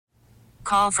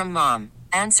call from mom.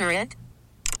 Answer it.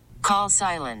 Call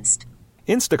silenced.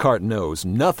 Instacart knows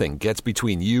nothing gets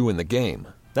between you and the game.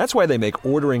 That's why they make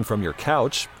ordering from your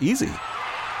couch easy.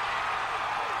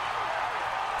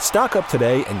 Stock up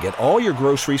today and get all your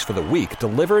groceries for the week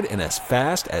delivered in as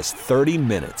fast as 30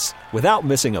 minutes without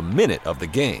missing a minute of the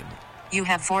game. You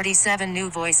have 47 new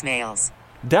voicemails.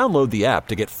 Download the app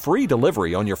to get free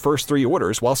delivery on your first 3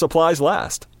 orders while supplies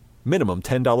last. Minimum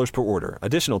 $10 per order.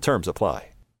 Additional terms apply.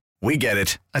 We get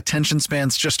it. Attention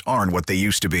spans just aren't what they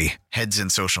used to be. Heads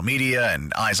in social media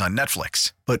and eyes on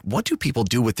Netflix. But what do people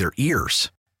do with their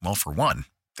ears? Well, for one,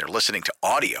 they're listening to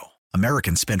audio.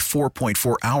 Americans spend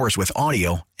 4.4 hours with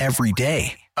audio every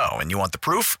day. Oh, and you want the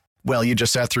proof? Well, you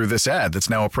just sat through this ad that's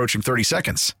now approaching 30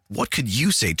 seconds. What could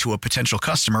you say to a potential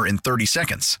customer in 30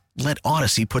 seconds? Let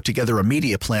Odyssey put together a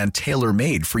media plan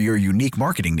tailor-made for your unique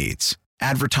marketing needs.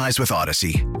 Advertise with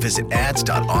Odyssey. Visit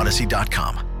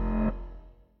ads.odyssey.com.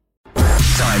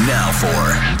 Time now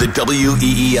for the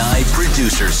WEEI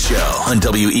Producers Show on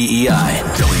WEEI.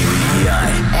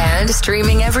 WEEI. And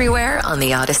streaming everywhere on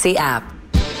the Odyssey app.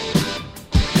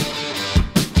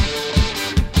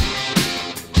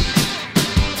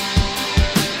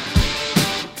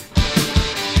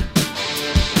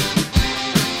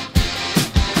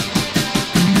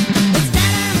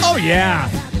 Oh, yeah.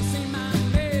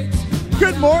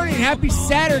 Good morning. Happy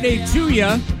Saturday to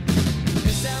you.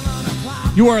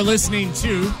 You are listening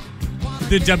to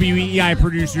the WEEI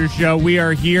Producers Show. We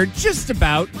are here just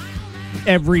about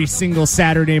every single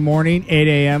Saturday morning, 8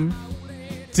 a.m.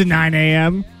 to 9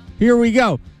 a.m. Here we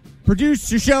go.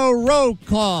 Producer Show roll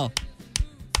call.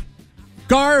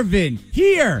 Garvin,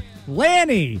 here.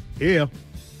 Lanni. Here.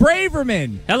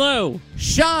 Braverman. Hello.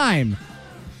 Scheim.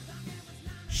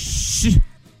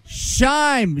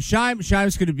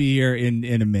 Scheim's going to be here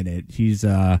in a minute. He's,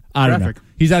 I don't know.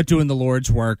 He's out doing the Lord's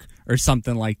work or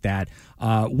something like that.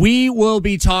 We will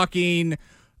be talking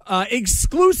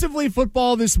exclusively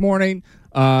football this morning.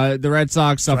 The Red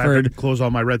Sox suffered. I have to close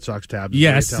all my Red Sox tabs.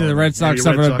 Yes, the Red Sox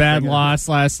suffered a bad loss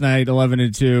last night,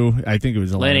 11-2. I think it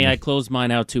was 11. Lanni, I closed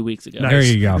mine out 2 weeks ago. Nice. There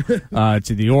you go.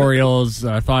 To the Orioles,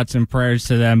 thoughts and prayers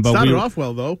to them. But started off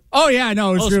well, though. Oh, yeah,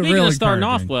 no, it was speaking really of starting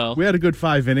off well. We had a good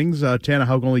 5 innings. Tanner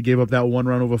Houck only gave up that 1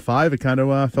 run over 5. It kind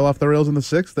of fell off the rails in the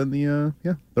 6th, and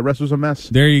the rest was a mess.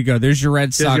 There you go. There's your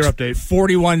Red Sox. There's your update.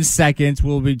 41 seconds.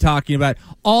 We'll be talking about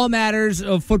all matters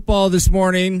of football this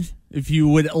morning. If you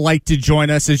would like to join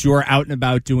us as you are out and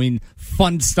about doing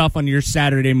fun stuff on your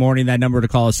Saturday morning, that number to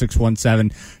call is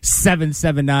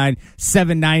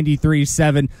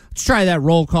 617-779-7937. Let's try that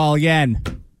roll call again.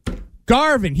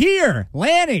 Garvin, here.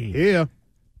 Lanni. Here.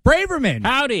 Braverman.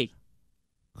 Howdy.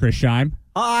 Chris Scheim.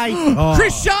 Hi.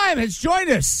 Chris Scheim has joined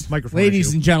us. Microphone ladies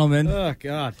issue. and gentlemen. Oh,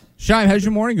 God. Scheim, how's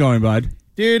your morning going, bud?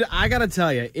 Dude, I got to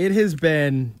tell you, it has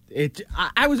been...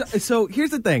 So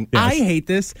here's the thing. Yes. I hate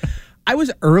this. I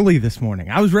was early this morning.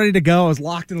 I was ready to go. I was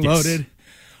locked and loaded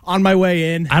on my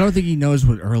way in. I don't think he knows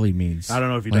what early means. I don't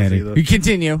know if he does either. You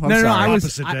continue. I'm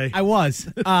sorry. I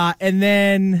was. And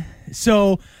then,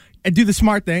 so I do the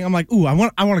smart thing. I'm like, ooh, I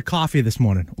want a coffee this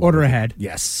morning. Order ahead.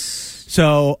 Yes.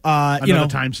 So, another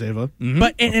time saver. Mm-hmm.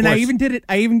 But and I even did it.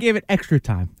 I even gave it extra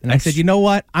time. And I said, you know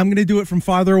what? I'm going to do it from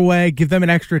farther away. Give them an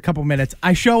extra couple minutes.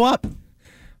 I show up.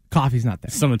 Coffee's not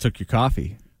there. Someone took your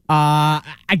coffee.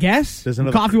 I guess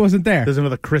coffee wasn't there. There's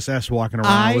another Chris S. walking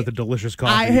around with a delicious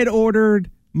coffee. I had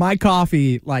ordered my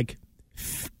coffee like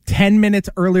 10 minutes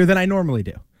earlier than I normally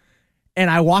do. And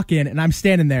I walk in and I'm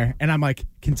standing there and I'm like,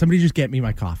 can somebody just get me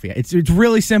my coffee? It's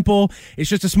really simple. It's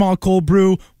just a small cold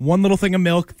brew, 1 little thing of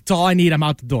milk. That's all I need. I'm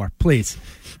out the door. Please.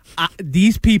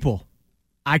 These people,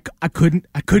 I couldn't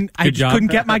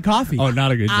get my coffee. Oh,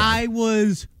 not a good job. I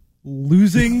was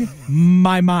losing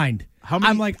my mind.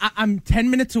 I'm like, I'm 10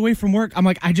 minutes away from work. I'm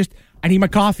like, I need my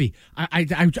coffee.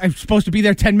 I'm supposed to be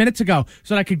there 10 minutes ago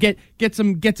so that I could get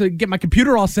my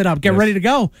computer all set up, get ready to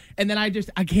go. And then I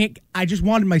just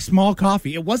wanted my small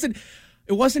coffee. It wasn't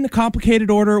a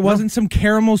complicated order. It wasn't some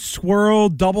caramel swirl,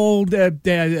 double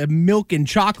milk and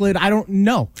chocolate. I don't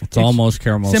know. It's almost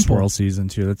caramel swirl season,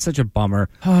 too. That's such a bummer.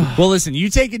 Well, listen, you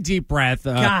take a deep breath.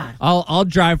 God. I'll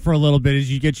drive for a little bit as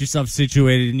you get yourself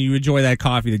situated and you enjoy that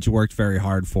coffee that you worked very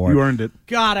hard for. You earned it.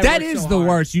 God, that is the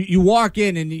worst. You walk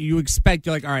in and you expect,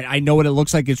 you're like, all right, I know what it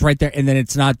looks like. It's right there. And then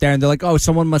it's not there. And they're like, oh,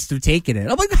 someone must have taken it.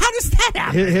 I'm like, how does that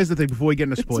happen? Here's the thing before we get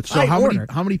into sports. So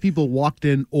how many people walked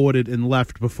in, ordered, and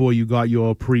left before you got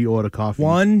your pre-order coffee?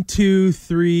 1, 2,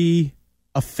 3,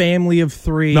 a family of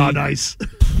 3. No, nice.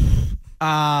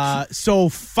 So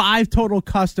 5 total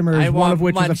customers, one of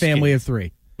which was a family of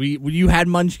 3. You had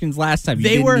munchkins last time. You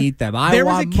didn't eat them. There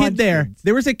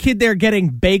was a kid there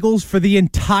getting bagels for the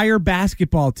entire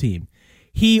basketball team.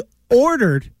 He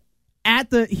ordered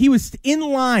he was in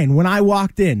line when I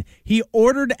walked in. He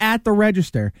ordered at the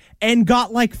register and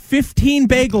got like 15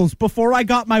 bagels before I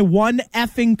got my one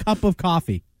effing cup of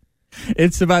coffee.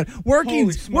 It's about work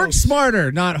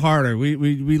smarter, not harder.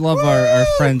 We love our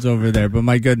friends over there, but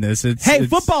my goodness, it's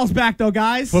football's back though,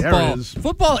 guys.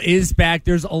 Football is back.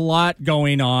 There's a lot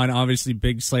going on. Obviously,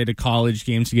 big slate of college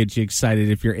games to get you excited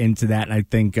if you're into that. And I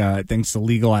think thanks to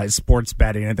legalized sports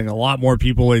betting, I think a lot more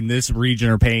people in this region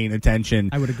are paying attention.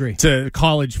 I would agree to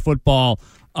college football.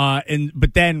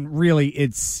 But then really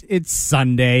it's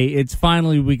Sunday. It's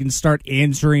finally we can start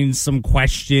answering some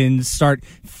questions, start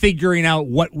figuring out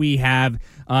what we have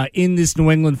in this New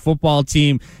England football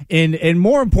team. And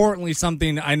more importantly,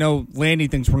 something I know Lanni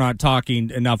thinks we're not talking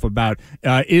enough about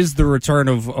is the return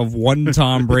of one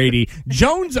Tom Brady.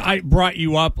 Jones, I brought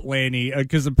you up, Lanni,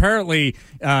 because apparently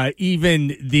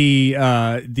even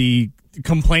the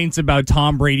complaints about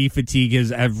Tom Brady fatigue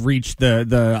have reached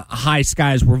the high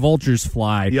skies where vultures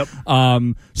fly. Yep.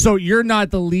 So you're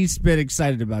not the least bit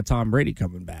excited about Tom Brady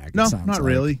coming back? No, not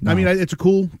really. No. I mean, it's a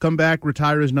cool comeback,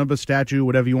 retire his number statue,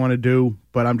 whatever you want to do,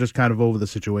 but I'm just kind of over the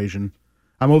situation.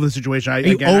 I'm over the situation. Are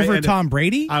you over Tom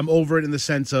Brady? I'm over it in the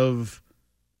sense of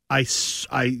it's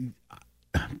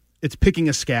picking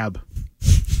a scab.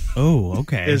 Oh,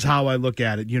 okay. Is how I look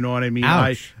at it. You know what I mean?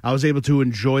 Ouch. I was able to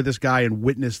enjoy this guy and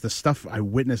witness the stuff I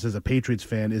witnessed as a Patriots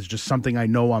fan is just something I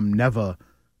know I'm never,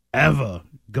 ever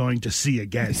going to see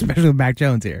again. Especially with Mac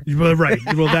Jones here. Well, right.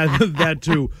 Well, that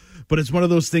too. But it's one of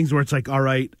those things where it's like, all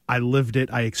right, I lived it.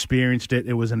 I experienced it.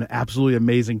 It was an absolutely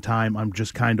amazing time. I'm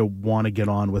just kind of want to get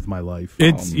on with my life.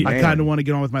 I kind of want to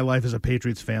get on with my life as a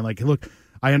Patriots fan. Like, look,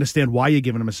 I understand why you're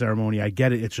giving him a ceremony. I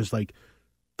get it. It's just like,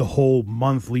 the whole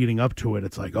month leading up to it,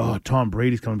 it's like, oh, Tom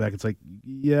Brady's coming back. It's like,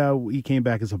 yeah, he came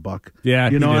back as a buck. Yeah,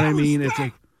 you know what I mean? It's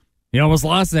like he almost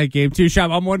lost that game too.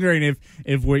 Scheim, I'm wondering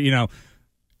if we're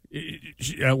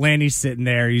Lanni's sitting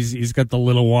there. He's got the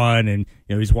little one, and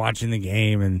he's watching the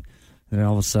game, and then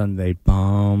all of a sudden they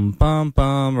bum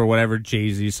or whatever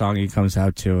Jay-Z song he comes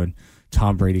out to, and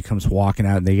Tom Brady comes walking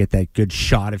out, and they get that good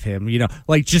shot of him,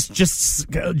 like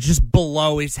just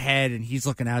below his head, and he's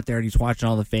looking out there, and he's watching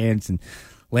all the fans, and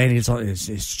Lanni's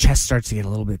his chest starts to get a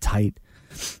little bit tight,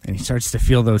 and he starts to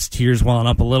feel those tears welling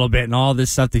up a little bit, and all this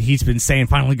stuff that he's been saying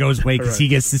finally goes away because he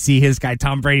gets to see his guy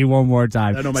Tom Brady one more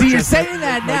time. So you're saying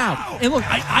that now, and look,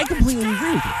 I completely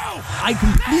agree with you. I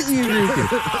completely agree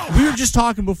with you. We were just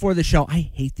talking before the show. I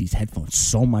hate these headphones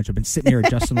so much. I've been sitting here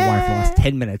adjusting the wire for the last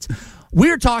 10 minutes. We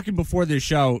were talking before the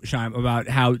show, Scheim, about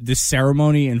how this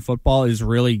ceremony in football is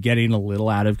really getting a little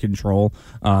out of control.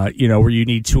 Where you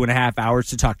need 2.5 hours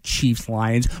to talk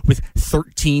Chiefs-Lions with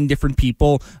 13 different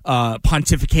people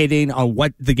pontificating on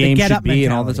what the game should be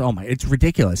and all this. Oh my, it's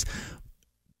ridiculous.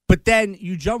 But then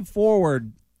you jump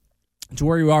forward to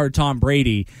where you are with Tom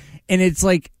Brady, and it's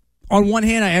like, on one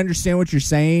hand, I understand what you're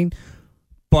saying,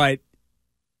 but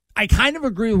I kind of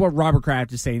agree with what Robert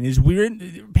Kraft is saying.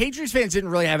 Patriots fans didn't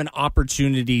really have an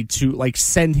opportunity to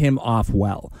send him off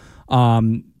well.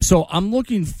 So I'm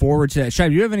looking forward to that.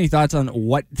 Scheim, do you have any thoughts on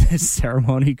what this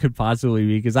ceremony could possibly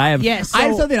be? Because I have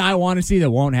something I want to see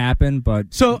that won't happen.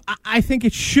 But so I think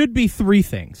it should be three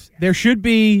things. There should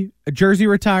be a jersey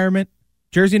retirement.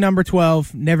 Jersey number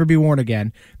 12, never be worn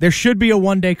again. There should be a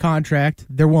one-day contract.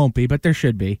 There won't be, but there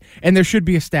should be. And there should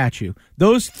be a statue.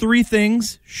 Those three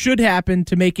things should happen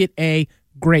to make it a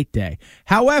great day.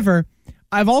 However,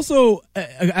 I've also,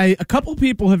 a couple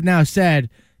people have now said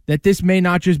that this may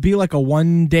not just be like a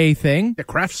one-day thing. Yeah,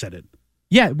 Kraft said it.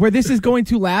 Yeah, where this is going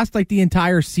to last like the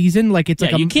entire season. Like it's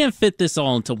like you can't fit this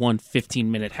all into one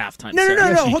 15-minute halftime.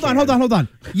 No. Hold on.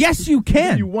 Yes, you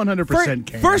can. You 100%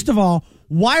 can. First of all,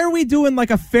 why are we doing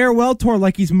like a farewell tour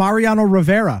like he's Mariano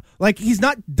Rivera? Like he's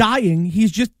not dying. He's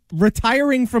just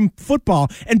retiring from football.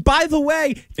 And by the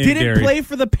way, didn't play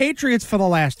for the Patriots for the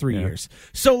last 3 years.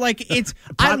 So like it's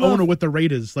owner with the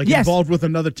Raiders, involved with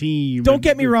another team. Don't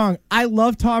get me wrong. I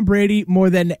love Tom Brady more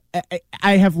than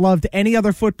I have loved any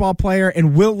other football player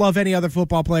and will love any other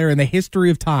football player in the history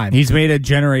of time. He's made a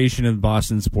generation of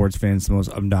Boston sports fans the most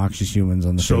obnoxious humans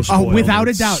on the face. Oh, without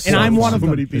a doubt. And I'm one of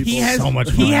them. He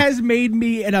has made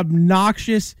me an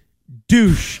obnoxious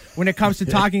douche when it comes to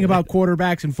talking about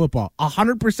quarterbacks in football.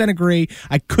 100% agree.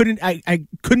 I couldn't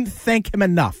thank him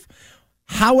enough.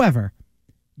 However,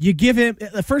 you give him,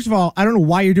 first of all, I don't know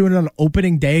why you're doing it on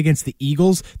opening day against the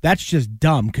Eagles. That's just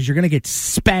dumb because you're going to get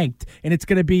spanked and it's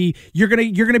going to be, you're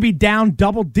going to be down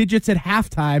double digits at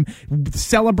halftime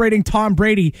celebrating Tom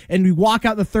Brady, and we walk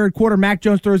out in the third quarter, Mac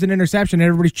Jones throws an interception and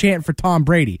everybody's chanting for Tom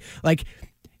Brady. Like,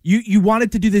 You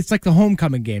wanted to do this like the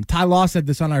homecoming game. Ty Law said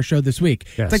this on our show this week.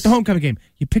 Yes. It's like the homecoming game.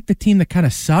 You pick the team that kind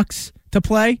of sucks to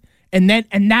play. And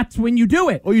that's when you do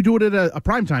it. Or you do it at a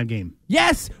primetime game.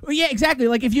 Yes. Yeah, exactly.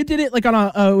 Like if you did it like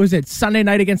on Sunday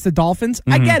night against the Dolphins,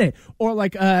 I get it. Or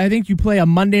like I think you play a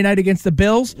Monday night against the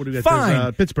Bills. What do we get? Fine.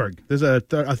 There's Pittsburgh. There's a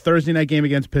Thursday night game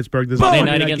against Pittsburgh. There's Monday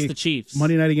night against the Chiefs.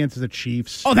 Monday night against the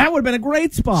Chiefs. Oh, that would have been a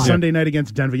great spot. Sunday night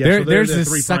against Denver. Yeah, there's this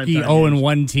sucky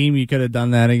 0-1 team you could have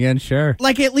done that against. Sure.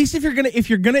 Like at least if you're going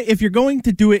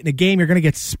to do it in a game, you're gonna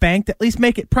get spanked. At least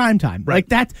make it primetime. Right. Like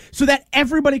that, so that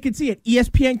everybody can see it.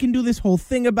 ESPN can do this whole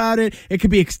thing about it. It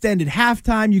could be extended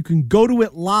halftime. You can go to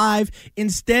it live.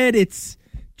 Instead, it's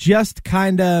just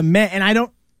kind of meh.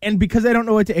 And because I don't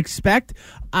know what to expect,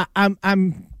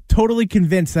 I'm totally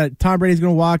convinced that Tom Brady's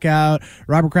going to walk out.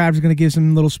 Robert Kraft's going to give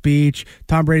some little speech.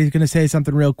 Tom Brady's going to say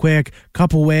something real quick.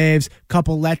 Couple waves,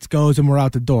 couple let's goes, and we're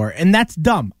out the door. And that's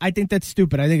dumb. I think that's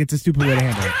stupid. I think it's a stupid way to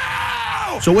handle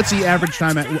it. So what's the average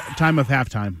time of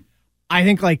halftime? I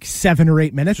think like 7 or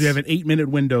 8 minutes. So you have an 8-minute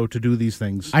window to do these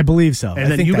things. I believe so. And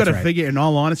then you got to figure, in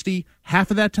all honesty,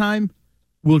 half of that time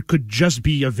could just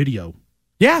be a video.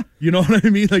 Yeah. You know what I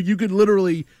mean? Like you could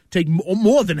literally take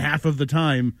more than half of the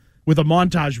time with a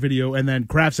montage video, and then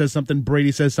Kraft says something,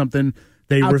 Brady says something,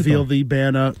 they reveal the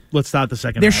banner. Let's start the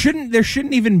second half. There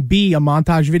shouldn't even be a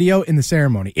montage video in the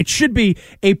ceremony. It should be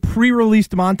a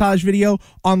pre-released montage video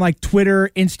on like Twitter,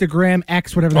 Instagram,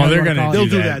 X, whatever. They'll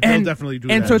do that. They'll definitely do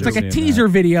that. And so it's like a teaser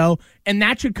video, and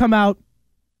that should come out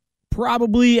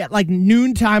probably at like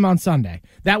noontime on Sunday.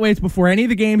 That way it's before any of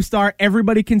the games start.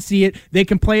 Everybody can see it. They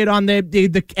can play it on the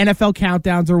NFL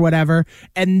countdowns or whatever.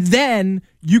 And then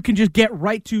you can just get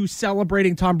right to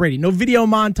celebrating Tom Brady. No video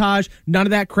montage, none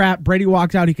of that crap. Brady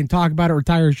walks out. He can talk about it,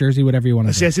 retire his jersey, whatever you want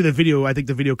to do. I see the video. I think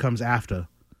the video comes after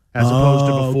as opposed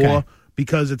to before. Okay.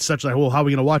 Because it's such like, well, how are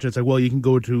we going to watch it? It's like, well, you can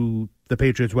go to the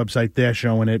Patriots website. They're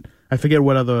showing it. I forget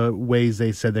what other ways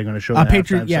they said they're going to show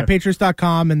it.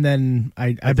 Patriots.com, and then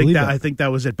I think that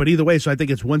was it. But either way, so I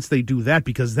think it's once they do that,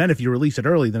 because then if you release it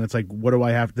early, then it's like, what do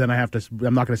I have? Then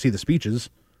I'm not going to see the speeches.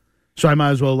 So I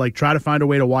might as well like try to find a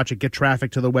way to watch it, get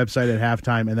traffic to the website at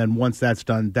halftime, and then once that's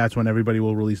done, that's when everybody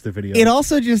will release the video. It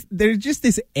also there's just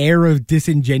this air of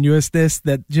disingenuousness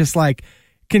that just like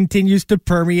continues to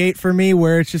permeate for me,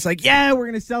 where it's just like, yeah, we're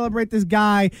going to celebrate this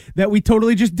guy that we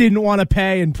totally just didn't want to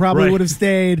pay and probably would have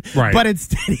stayed, but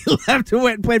instead he left and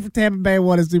went and played for Tampa Bay and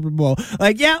won a Super Bowl.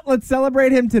 Like, yeah, let's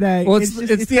celebrate him today. Well, it's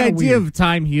the idea of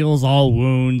time heals all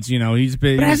wounds. You know, but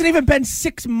it hasn't even been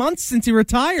 6 months since he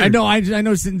retired. I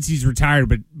know since he's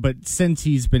retired, but since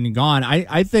he's been gone,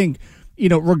 I think, you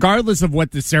know, regardless of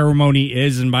what the ceremony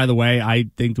is, and by the way,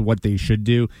 I think what they should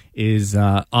do is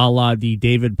a la the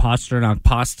David Pastrnak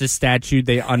pasta statue,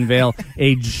 they unveil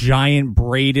a giant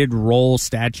braided roll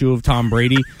statue of Tom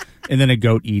Brady, and then a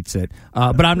goat eats it.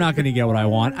 But I'm not going to get what I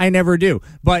want. I never do.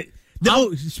 But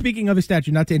speaking of a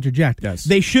statue, not to interject, yes,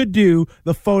 they should do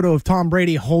the photo of Tom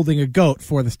Brady holding a goat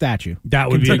for the statue.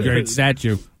 That would be a great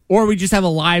statue. Or we just have a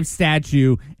live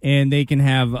statue, and they can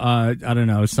have, I don't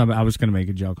know, I was going to make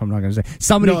a joke. I'm not going to say.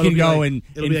 Somebody can go and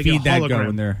feed that goat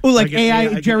in there. Oh, like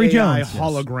AI Jerry Jones.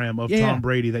 Hologram of Tom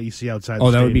Brady that you see outside the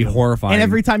stadium. That would be horrifying. And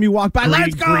every time you walk by,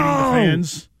 let's go! Greeting the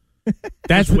fans.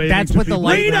 That's what the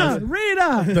lighthouse.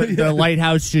 Rita! The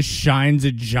lighthouse just shines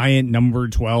a giant number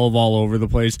 12 all over the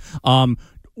place.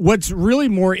 What's really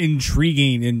more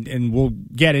intriguing, and we'll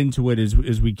get into it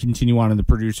as we continue on in the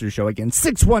Producers Show. Again,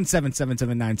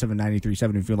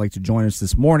 617-779-7937 if you'd like to join us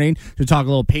this morning to talk a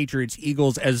little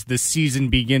Patriots-Eagles as the season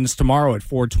begins tomorrow at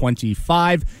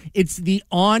 4:25. It's the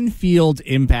on-field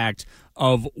impact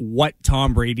of what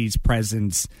Tom Brady's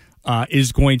presence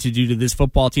is going to do to this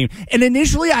football team. And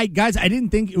initially, I didn't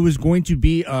think it was going to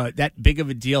be that big of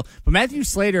a deal. But Matthew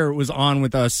Slater was on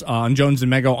with us on Jones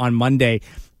and Mego on Monday.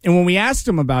 And when we asked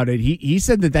him about it, he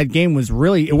said that game was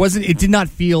really, it did not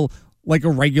feel like a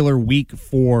regular week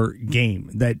 4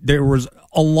 game, that there was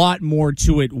a lot more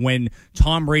to it when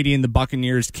Tom Brady and the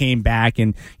Buccaneers came back.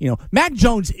 And, you know, Mac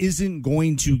Jones isn't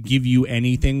going to give you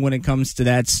anything when it comes to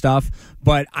that stuff.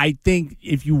 But I think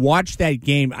if you watch that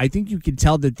game, I think you could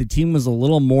tell that the team was a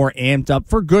little more amped up,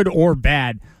 for good or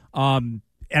bad. And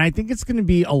I think it's going to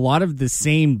be a lot of the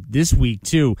same this week,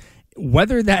 too.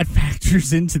 Whether that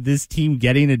factors into this team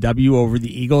getting a W over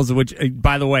the Eagles, which,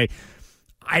 by the way,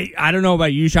 I don't know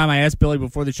about you, Scheim. I asked Billy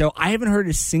before the show. I haven't heard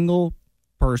a single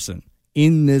person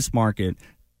in this market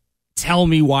tell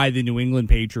me why the New England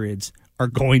Patriots are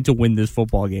going to win this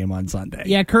football game on Sunday.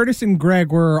 Yeah, Curtis and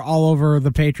Greg were all over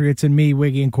the Patriots, and me,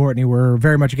 Wiggy, and Courtney were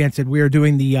very much against it. We were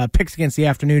doing the picks against the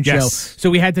afternoon show,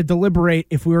 so we had to deliberate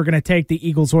if we were going to take the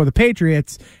Eagles or the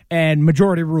Patriots, and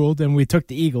majority ruled, and we took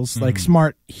the Eagles, like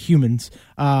smart humans.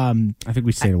 I think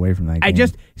we stayed away from that game.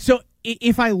 So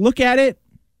if I look at it,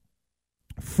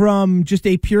 from just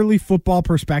a purely football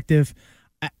perspective,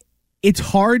 it's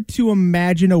hard to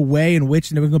imagine a way in which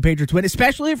the New England Patriots win,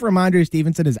 especially if Ramondre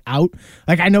Stevenson is out.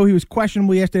 Like, I know he was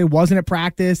questionable yesterday, wasn't at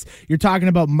practice. You're talking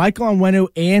about Michael Onwenu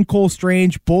and Cole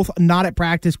Strange, both not at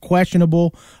practice,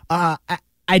 questionable. I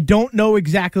don't know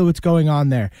exactly what's going on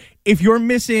there. If you're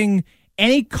missing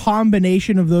any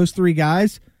combination of those three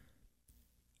guys,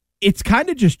 it's kind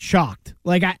of just chalked.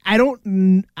 Like, I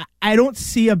don't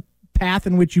see a path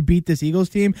in which you beat this Eagles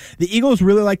team. The Eagles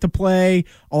really like to play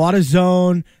a lot of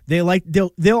zone. They'll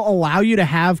allow you to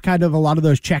have kind of a lot of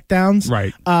those checkdowns,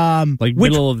 right? Like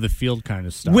middle of the field kind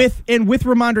of stuff. With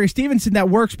Ramondre Stevenson, that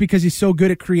works because he's so good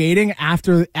at creating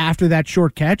after that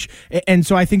short catch, and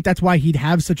so I think that's why he'd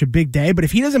have such a big day. But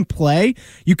if he doesn't play,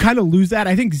 you kind of lose that.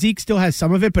 I think Zeke still has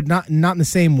some of it, but not in the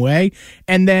same way.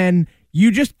 And then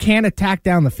you just can't attack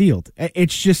down the field.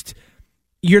 It's just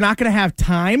you're not going to have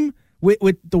time.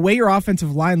 With the way your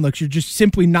offensive line looks, you're just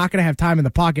simply not going to have time in the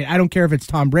pocket. I don't care if it's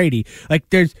Tom Brady.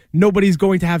 Like, nobody's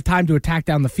going to have time to attack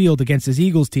down the field against this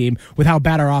Eagles team with how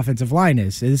bad our offensive line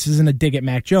is. This isn't a dig at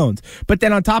Mac Jones. But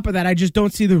then on top of that, I just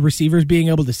don't see the receivers being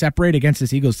able to separate against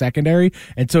this Eagles secondary.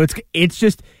 And so it's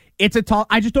a tall.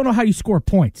 I just don't know how you score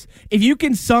points. If you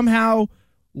can somehow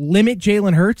limit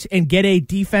Jalen Hurts and get a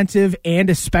defensive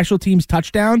and a special teams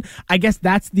touchdown, I guess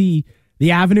that's the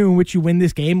avenue in which you win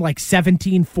this game, like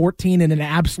 17-14 in an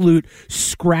absolute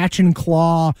scratch and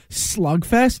claw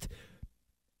slugfest.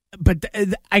 But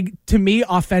to me,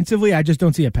 offensively, I just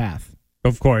don't see a path.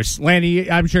 Of course. Lanni,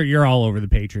 I'm sure you're all over the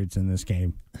Patriots in this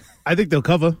game. I think they'll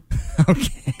cover.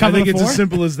 Okay. I think it's as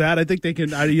simple as that. I think they can.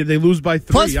 They lose by 3.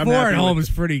 Plus 4 at home is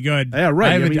pretty good. Yeah,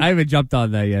 right. I haven't jumped on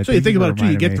that yet. So you think about it,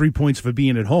 you get 3 points for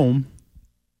being at home.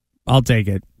 I'll take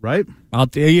it. Right?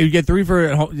 You get 3 for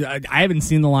at home. I haven't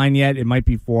seen the line yet. It might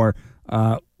be 4.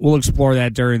 We'll explore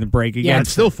that during the break. Again, yeah,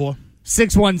 it's still 4.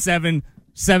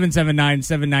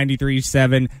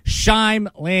 617-779-7937. Scheim,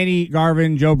 Lanni,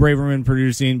 Garvin, Joe Braverman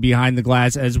producing Behind the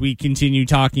Glass as we continue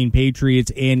talking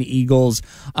Patriots and Eagles.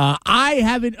 I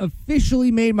haven't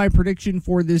officially made my prediction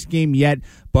for this game yet,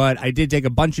 but I did take a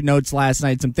bunch of notes last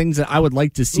night, some things that I would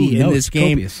like to see in this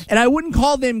game. Copious. And I wouldn't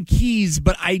call them keys,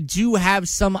 but I do have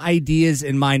some ideas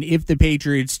in mind if the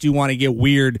Patriots do want to get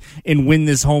weird and win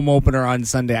this home opener on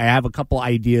Sunday. I have a couple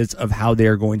ideas of how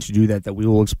they're going to do that we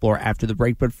will explore after the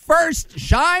break. But first,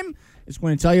 Scheim is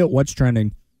going to tell you what's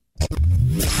trending.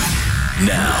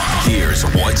 Now, here's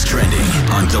what's trending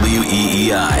on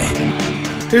WEEI.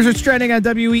 Here's what's trending on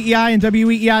WEEI and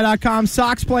WEEI.com.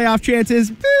 Sox playoff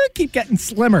chances keep getting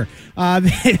slimmer.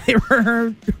 They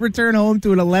return home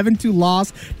to an 11-2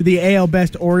 loss to the AL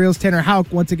Best Orioles. Tanner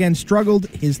Houck once again struggled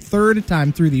his third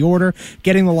time through the order,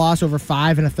 getting the loss over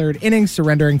 5 1/3 innings,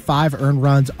 surrendering 5 earned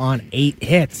runs on 8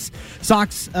 hits.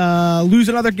 Sox lose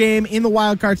another game in the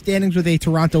wild card standings with a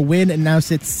Toronto win and now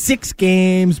sit 6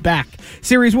 games back.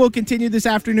 Series will continue this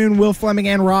afternoon. Will Fleming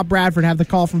and Rob Bradford have the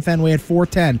call from Fenway at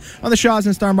 4:10 on the Shaws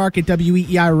and Star Market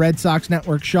WEEI Red Sox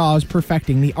Network. Shaws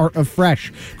perfecting the art of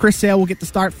fresh. Chris Sale will get the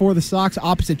start for the Sox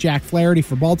opposite Jack Flaherty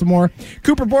for Baltimore.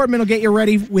 Cooper Boardman will get you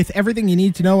ready with everything you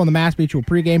need to know on the Mass Mutual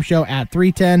pregame show at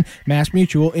 3:10. Mass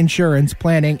Mutual Insurance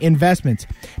Planning Investments.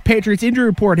 Patriots injury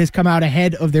report has come out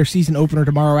ahead of their season opener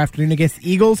tomorrow afternoon against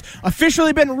the Eagles.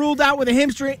 Officially been ruled out with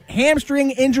a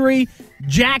hamstring injury.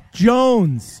 Jack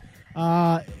Jones.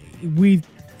 We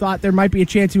thought there might be a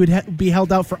chance he would be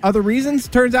held out for other reasons.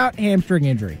 Turns out, hamstring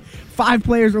injury. 5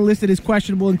 players are listed as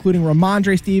questionable, including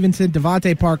Ramondre Stevenson,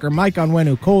 Devontae Parker, Mike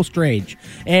Onwenu, Cole Strange.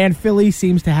 And Philly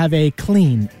seems to have a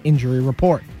clean injury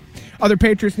report. Other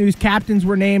Patriots news, captains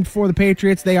were named for the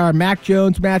Patriots. They are Mac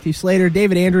Jones, Matthew Slater,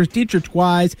 David Andrews, Dietrich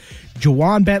Wise,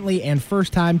 Jawan Bentley, and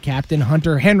first-time captain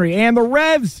Hunter Henry. And the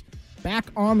Revs back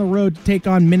on the road to take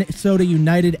on Minnesota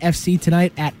United FC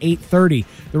tonight at 8:30.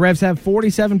 The Revs have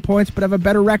 47 points, but have a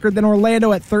better record than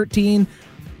Orlando at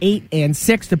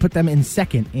 13-8-6 to put them in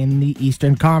second in the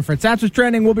Eastern Conference. That's what's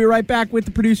trending. We'll be right back with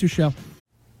the Producers Show.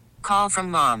 Call from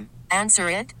mom.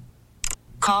 Answer it.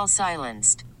 Call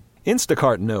silenced.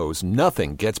 Instacart knows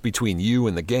nothing gets between you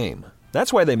and the game.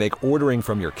 That's why they make ordering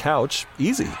from your couch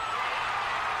easy.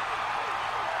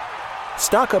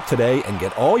 Stock up today and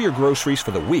get all your groceries for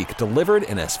the week delivered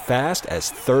in as fast as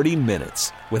 30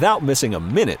 minutes without missing a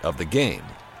minute of the game.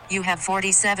 You have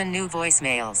 47 new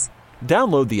voicemails.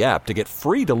 Download the app to get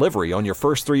free delivery on your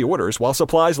first 3 orders while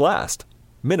supplies last.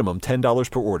 Minimum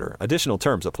 $10 per order. Additional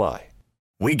terms apply.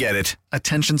 We get it.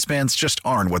 Attention spans just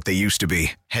aren't what they used to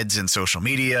be. Heads in social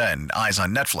media and eyes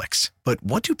on Netflix. But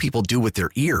what do people do with their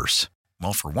ears?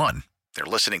 Well, for one, they're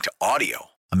listening to audio.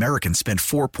 Americans spend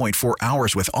 4.4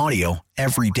 hours with audio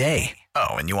every day.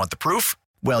 Oh, and you want the proof?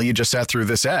 Well, you just sat through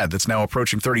this ad that's now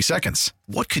approaching 30 seconds.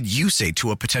 What could you say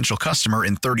to a potential customer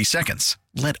in 30 seconds?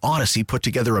 Let Odyssey put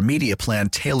together a media plan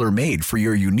tailor-made for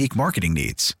your unique marketing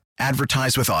needs.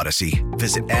 Advertise with Odyssey.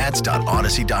 Visit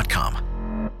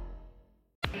ads.odyssey.com.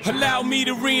 Allow me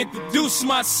to reintroduce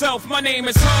myself. My name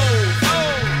is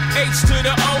Ho, H to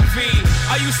the O-V.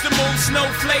 I used to move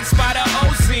snowflakes by the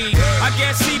OZ. I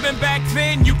guess even back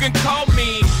then you can call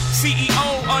me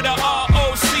CEO of the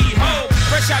ROC. Ho.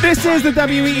 This is the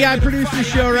WEEI Producers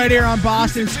Show right here on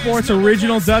Boston Sports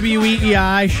Original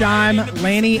WEEI. Scheim,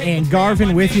 Lanni, and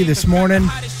Garvin with you this morning.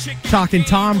 Talking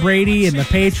Tom Brady and the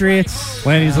Patriots.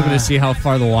 Lanni's looking to see how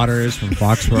far the water is from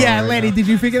Foxborough. Yeah, Lanni, did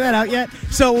you figure that out yet?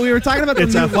 So we were talking about the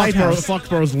new lighthouse.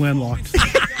 Foxborough's landlocked.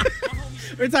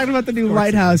 We're talking about the new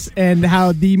lighthouse and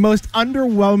how the most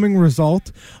underwhelming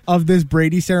result of this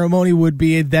Brady ceremony would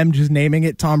be them just naming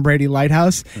it Tom Brady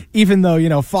Lighthouse, even though,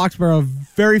 Foxborough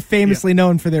very famously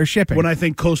known for their shipping. When I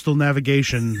think coastal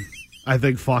navigation, I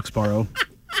think Foxborough.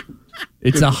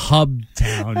 It's a hub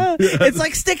town. It's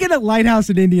like sticking a lighthouse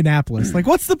in Indianapolis. Like,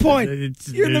 what's the point?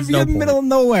 You're in the middle of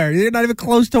nowhere. You're not even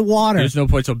close to water. There's no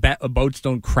point, so boats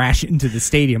don't crash into the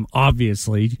stadium,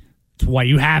 obviously. That's why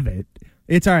you have it.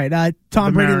 It's all right.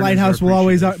 Tom Brady Lighthouse will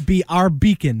always be our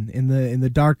beacon in the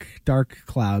dark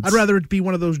clouds. I'd rather it be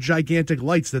one of those gigantic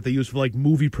lights that they use for like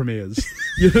movie premieres.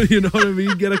 You know what I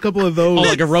mean? Get a couple of those. Oh,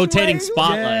 like a rotating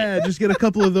spotlight. Yeah, just get a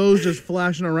couple of those just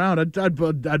flashing around.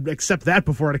 I'd accept that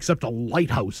before I'd accept a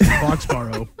lighthouse in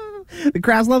Foxborough. The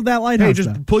crowds love that lighthouse. Hey,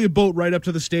 just pull your boat right up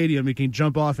to the stadium. You can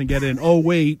jump off and get in. Oh,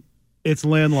 wait. It's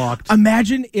landlocked.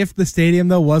 Imagine if the stadium,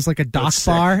 though, was like a dock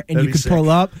bar and you could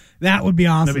pull up. That would be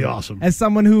awesome. That'd be awesome. As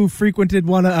someone who frequented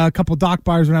a couple dock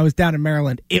bars when I was down in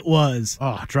Maryland, it was.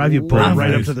 Oh, drive your boat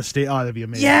right up to the stadium. Oh, that'd be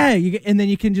amazing. Yeah, and then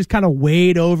you can just kind of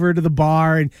wade over to the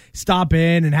bar and stop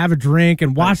in and have a drink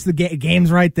and watch the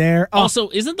games right there. Oh. Also,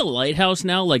 isn't the lighthouse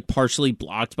now like partially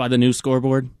blocked by the new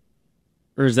scoreboard?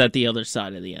 Or is that the other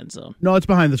side of the end zone? No, it's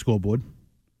behind the scoreboard.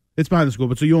 It's behind the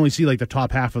scoreboard, so you only see like the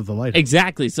top half of the lighthouse.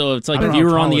 Exactly. So it's like if you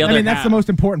were on the other half. That's the most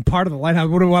important part of the lighthouse.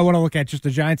 What do I want to look at? Just the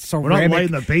giant ceramic? We're not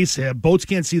lighting the base here. Boats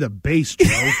can't see the base,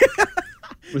 Joe.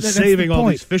 We're saving all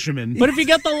these fishermen. But if you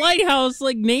got the lighthouse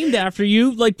like named after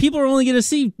you, like people are only going to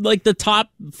see like the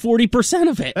top 40%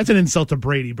 of it. That's an insult to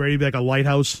Brady. Brady be like a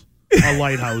lighthouse. A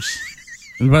lighthouse.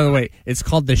 And by the way, it's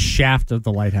called the shaft of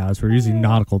the lighthouse. We're using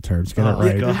nautical terms. Get it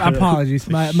right. God. Apologies.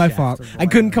 My fault. I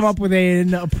couldn't come up with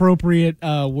an appropriate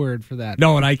word for that.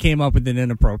 No, and I came up with an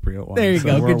inappropriate one. There you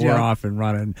go. Good job. We're off and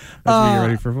running as we get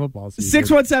ready for football season.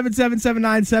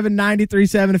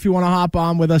 617-779-7937 if you want to hop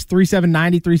on with us.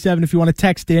 379-937 if you want to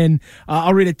text in.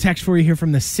 I'll read a text for you here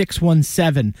from the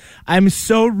 617. I'm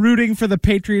so rooting for the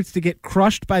Patriots to get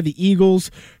crushed by the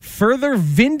Eagles. Further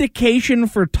vindication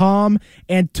for Tom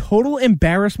and total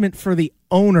embarrassment for the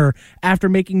owner after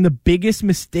making the biggest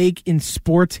mistake in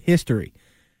sports history.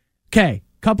 Okay,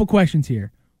 couple questions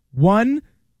here. One,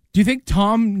 do you think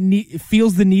Tom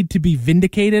feels the need to be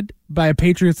vindicated by a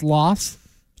Patriots loss?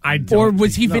 Or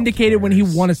was he vindicated when he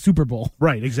won a Super Bowl?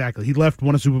 Right, exactly. He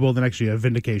won a Super Bowl the next year.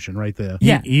 Vindication right there.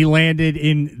 Yeah. He landed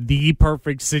in the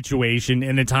perfect situation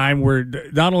in a time where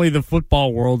not only the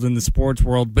football world and the sports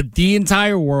world, but the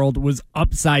entire world was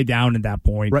upside down at that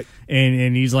point. Right.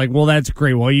 And he's like, well, that's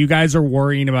great. Well, you guys are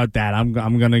worrying about that. I'm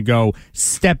going to go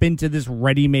step into this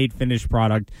ready-made finished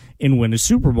product and win a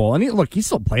Super Bowl. And he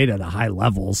still played at a high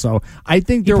level. So I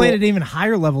think he played at an even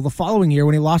higher level the following year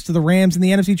when he lost to the Rams in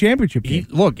the NFC Championship game.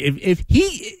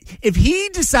 If he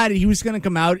decided he was going to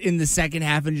come out in the second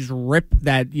half and just rip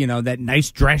that nice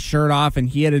dress shirt off, and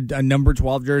he had a number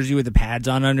 12 jersey with the pads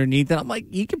on underneath it, I'm like,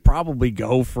 he could probably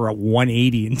go for a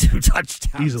 180 and 2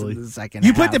 touchdowns easily in the second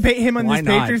half. You put him on this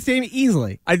Patriots team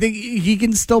easily. I think he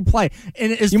can still play.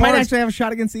 And you might actually have a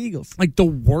shot against the Eagles. Like the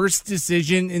worst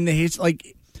decision in the history,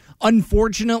 like.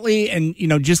 Unfortunately, and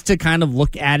just to kind of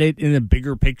look at it in a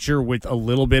bigger picture with a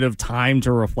little bit of time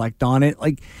to reflect on it,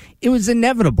 like it was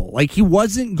inevitable. Like he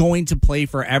wasn't going to play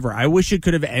forever. I wish it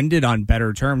could have ended on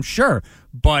better terms, sure,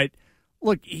 but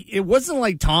look, it wasn't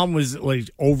like Tom was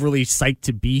like overly psyched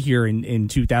to be here in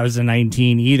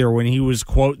 2019 either, when he was,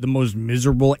 quote, the most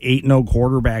miserable 8-0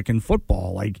 quarterback in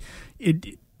football. Like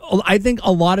I think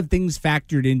a lot of things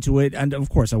factored into it, and of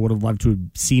course I would have loved to have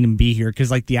seen him be here,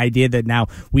 because like the idea that now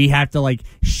we have to like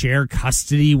share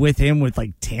custody with him with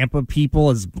like Tampa people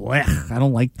is blech. I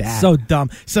don't like that. So dumb.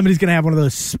 Somebody's gonna have one of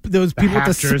those people with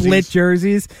the split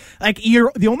jerseys. Like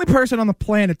you're the only person on the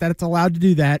planet that it's allowed to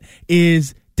do that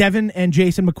is Devin and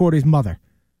Jason McCourty's mother.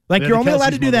 Like, you're only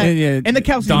allowed to do that. And the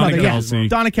Kelsey's Donna mother. Kelsey. Yeah.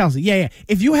 Donna Kelsey. Yeah.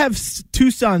 If you have two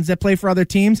sons that play for other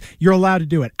teams, you're allowed to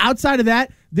do it. Outside of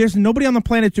that, there's nobody on the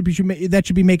planet that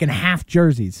should be making half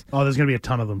jerseys. Oh, there's going to be a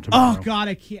ton of them tomorrow. Oh, God,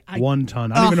 I can't. 1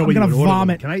 ton. I don't even know what I'm you would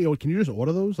vomit. order. Can you just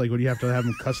order those? Like, what do you have to have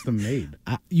them custom made?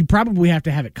 You probably have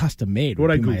to have it custom made.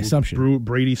 What I Google? My assumption.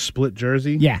 Brady split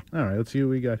jersey? Yeah. All right, let's see what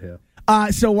we got here.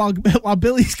 So while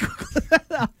Billy's Googling that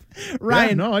up, Ryan.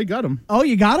 Yeah, no, I got them. Oh,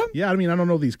 you got them? Yeah, I mean, I don't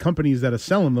know these companies that are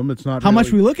selling them. It's not. How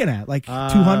much are we looking at? Like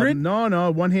 200?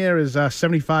 No. One here is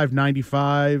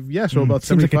 $75.95. Yeah, so about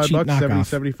 $75,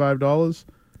 $75.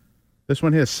 This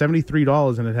one here is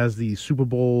 $73, and it has the Super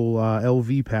Bowl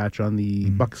LV patch on the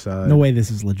Buck side. No way,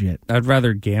 this is legit. I'd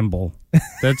rather gamble.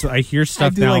 That's I hear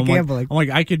stuff I do now. like I'm gambling. like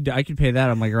I could pay that.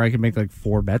 I'm like, or I could make like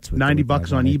 4 bets with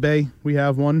 $90 on eBay. We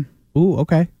have one. Ooh,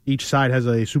 okay. Each side has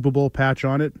a Super Bowl patch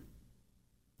on it.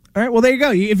 All right, well, there you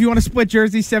go. If you want to split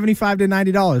jerseys, $75 to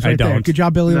 $90 right there. Good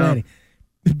job, Billy Lanni.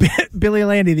 Billy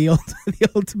Lanni, the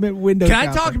ultimate window. Can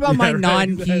I talk about my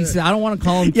non-keys? I don't want to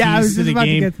call them keys to the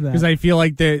game because I feel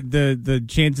like the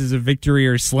chances of victory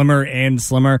are slimmer and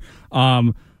slimmer.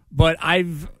 But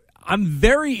I'm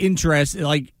very interested.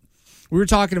 Like, we were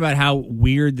talking about how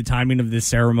weird the timing of this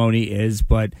ceremony is,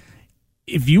 but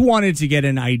if you wanted to get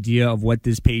an idea of what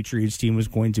this Patriots team was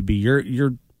going to be,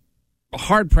 you're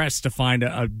hard-pressed to find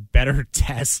a better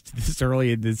test this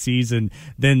early in the season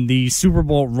than the Super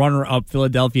Bowl runner-up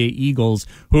Philadelphia Eagles,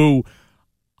 who,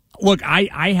 look,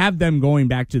 I have them going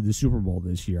back to the Super Bowl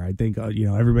this year. I think,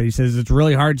 everybody says it's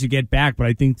really hard to get back, but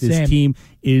I think this team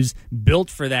is built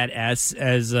for that as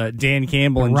Dan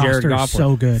Campbell and Jared Goff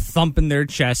so good. thumping their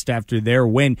chest after their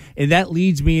win. And that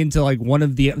leads me into like one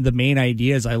of the main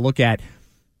ideas I look at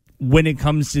when it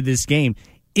comes to this game.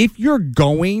 If you're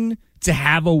going to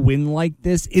have a win like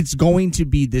this, it's going to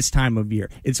be this time of year.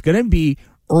 It's going to be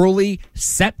early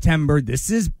September.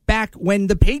 This is back when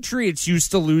the Patriots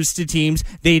used to lose to teams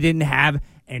they didn't have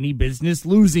any business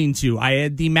losing to. I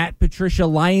had the Matt Patricia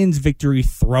Lions victory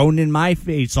thrown in my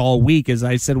face all week as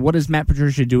I said, what is Matt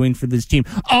Patricia doing for this team?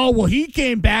 Oh, well, he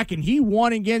came back and he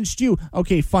won against you.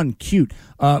 Okay, fun, cute.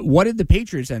 What did the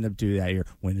Patriots end up doing that year?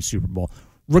 Win the Super Bowl.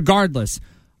 Regardless,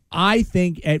 I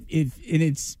think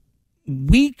it's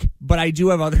weak, but I do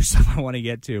have other stuff I want to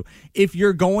get to. If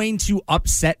you're going to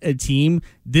upset a team,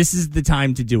 this is the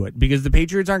time to do it because the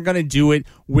Patriots aren't going to do it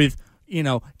with,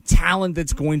 talent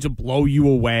that's going to blow you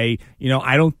away.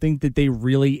 I don't think that they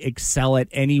really excel at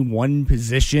any one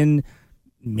position.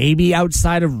 Maybe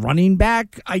outside of running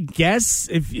back, I guess,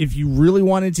 if you really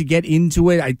wanted to get into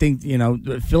it, I think,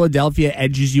 Philadelphia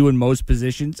edges you in most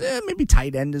positions. Maybe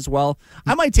tight end as well.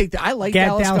 I might take that. I like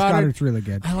Dallas Goedert. Goedert's really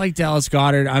good. I like Dallas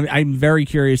Goedert. I'm very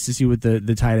curious to see what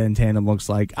the tight end tandem looks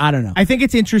like. I don't know. I think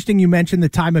it's interesting you mentioned the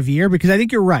time of year because I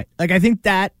think you're right. Like, I think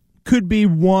that could be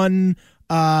one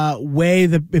way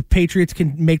the Patriots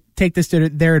can take this to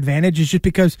their advantage is just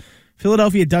because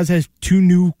Philadelphia does have 2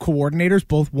 new coordinators,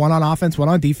 both one on offense, one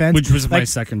on defense. Which was my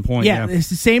second point. Yeah, it's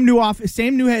the same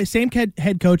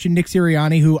head coach in Nick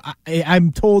Sirianni, who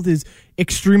I'm told is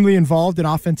extremely involved in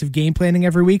offensive game planning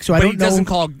every week. So I don't know. Doesn't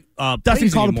call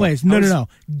the plays. No. Not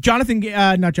Jonathan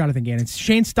Gannon.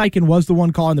 Shane Steichen was the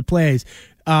one calling the plays.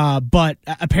 But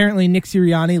apparently Nick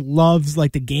Sirianni loves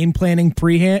like the game planning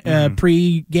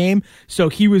pre-game, so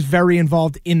he was very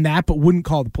involved in that, but wouldn't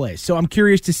call the plays. So I'm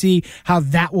curious to see how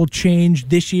that will change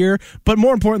this year. But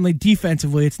more importantly,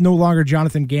 defensively, it's no longer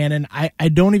Jonathan Gannon. I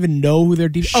don't even know who their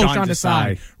Sean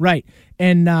Desai, right?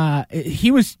 And he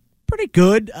was pretty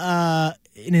good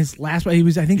in his last. He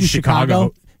was, I think,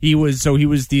 Chicago. He was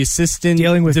the assistant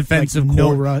defensive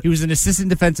coach. He was an assistant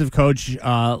defensive coach,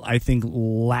 I think,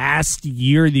 the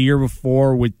year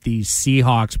before with the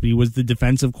Seahawks, but he was the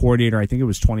defensive coordinator, I think it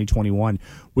was 2021,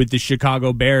 with the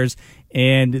Chicago Bears,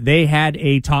 and they had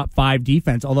a top 5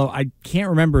 defense, although I can't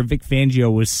remember if Vic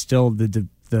Fangio was still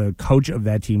the coach of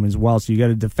that team as well, so you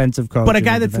got a defensive coach. But a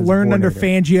guy that's learned under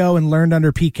Fangio and learned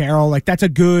under Pete Carroll, like that's a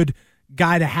good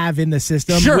guy to have in the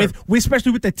system, sure.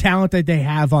 Especially with the talent that they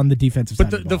have on the defensive side.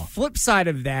 But the flip side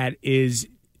of that is,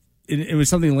 it was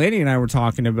something Lanni and I were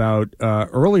talking about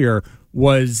earlier,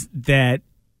 was that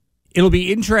it'll be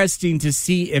interesting to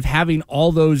see if having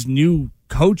all those new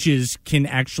coaches can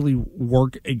actually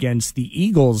work against the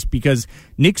Eagles, because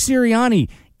Nick Sirianni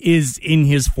is in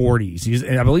his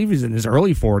 40s. I believe he's in his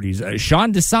early 40s.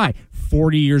 Sean Desai,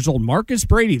 40 years old. Marcus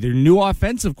Brady, their new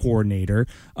offensive coordinator,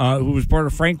 who was part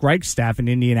of Frank Reich's staff in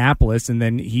Indianapolis, and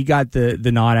then he got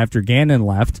the nod after Gannon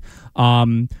left.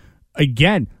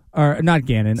 Again, or not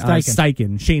Gannon,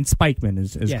 Steichen. Shane Spikeman,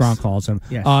 as Gronk calls him.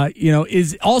 Yes.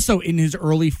 Is also in his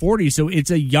early 40s. So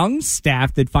it's a young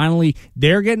staff that finally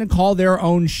they're getting to call their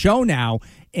own show now.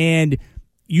 And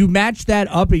you match that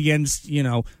up against,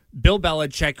 Bill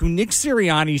Belichick, who Nick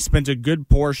Sirianni spent a good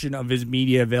portion of his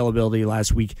media availability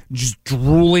last week just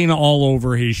drooling all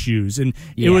over his shoes. And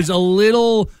it was a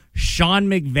little Sean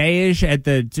McVay-ish at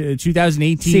the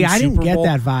 2018 See, I Super didn't get Bowl.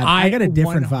 that vibe. I got a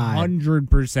different vibe.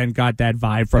 100% got that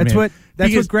vibe from him.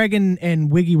 That's what Greg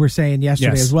and Wiggy were saying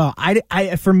yesterday as well.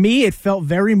 For me, it felt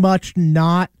very much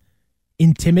not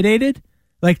intimidated.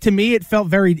 Like, to me, it felt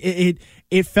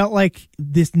it felt like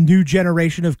this new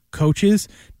generation of coaches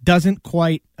doesn't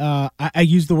quite, I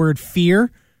use the word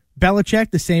fear Belichick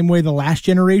the same way the last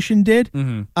generation did.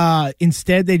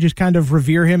 Instead, they just kind of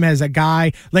revere him as a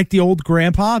guy like the old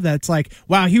grandpa that's like,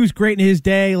 wow, he was great in his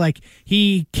day. Like,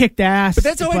 he kicked ass. But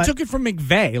that's how I took it from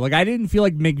McVay. Like, I didn't feel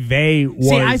like McVay was...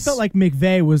 See, I felt like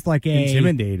McVay was like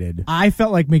intimidated. I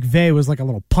felt like McVay was like a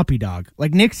little puppy dog.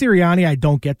 Like, Nick Sirianni, I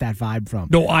don't get that vibe from.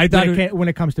 No, I thought... When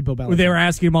it comes to Bill Belichick. They were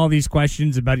asking him all these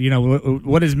questions about,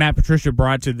 what has Matt Patricia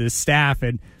brought to this staff,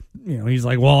 and he's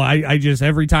like, well, I just,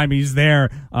 every time he's there,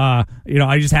 I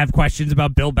just have questions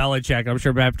about Bill Belichick. I'm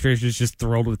sure Matt Patricia's just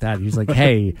thrilled with that. He's like,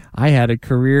 hey, I had a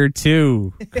career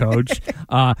too, coach.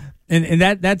 And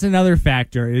that's another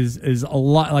factor is a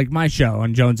lot, like my show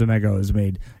on Jones and Mego has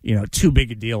made, too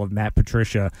big a deal of Matt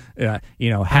Patricia, I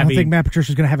don't think Matt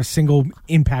Patricia's going to have a single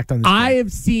impact on this. I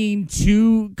have seen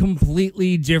two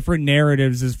completely different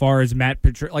narratives as far as Matt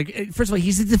Patricia. Like, first of all,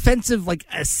 he's a defensive,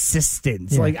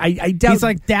 assistant. Yeah. Like, I doubt. He's,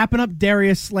 dapping up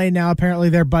Darius Slay now. Apparently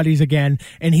they're buddies again,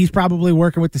 and he's probably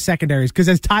working with the secondaries. Because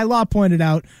as Ty Law pointed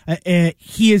out,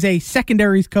 he is a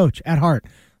secondaries coach at heart.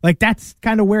 Like, that's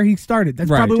kind of where he started. That's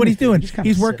probably what he's doing.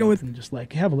 He's working with and just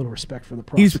have a little respect for the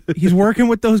process. He's working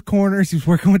with those corners. He's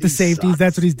working with the safeties.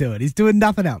 That's what he's doing. He's doing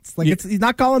nothing else. Like, he's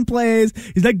not calling plays.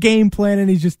 He's not game planning.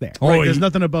 He's just there. There's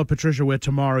nothing about Patricia where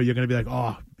tomorrow you're going to be like,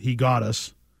 oh, he got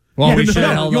us. Well, we should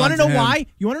have held on. You want to know why?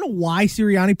 You want to know why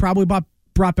Sirianni probably brought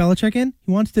Belichick in?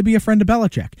 He wants to be a friend of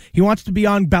Belichick. He wants to be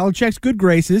on Belichick's good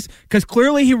graces because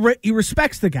clearly he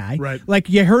respects the guy. Right. Like,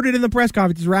 you heard it in the press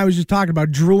conference where I was just talking about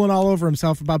drooling all over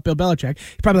himself about Bill Belichick.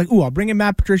 He's probably like, ooh, I'll bring in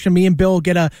Matt Patricia. Me and Bill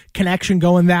get a connection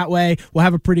going that way. We'll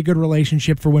have a pretty good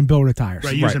relationship for when Bill retires.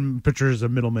 Right, using Patricia as a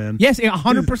middleman. Yes,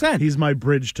 100%. He's my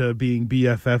bridge to being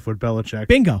BFF with Belichick.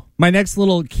 Bingo. My next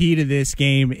little key to this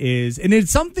game is, and it's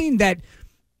something that,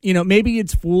 maybe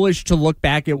it's foolish to look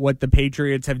back at what the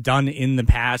Patriots have done in the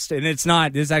past, and it's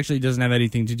not. This actually doesn't have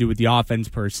anything to do with the offense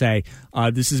per se.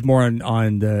 This is more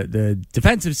on the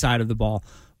defensive side of the ball.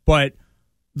 But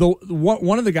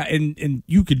one of the guys, and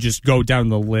you could just go down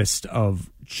the list of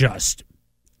just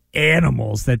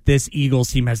animals that this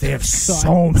Eagles team has. They have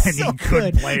so many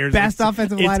good players. Best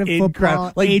offensive line in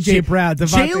football. Like A.J. Brown,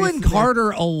 Jalen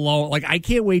Carter alone. Like, I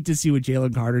can't wait to see what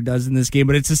Jalen Carter does in this game.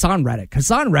 But it's Hassan Reddick.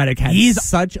 Hassan Reddick had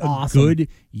such a good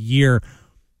year.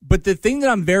 But the thing that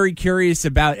I'm very curious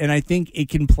about, and I think it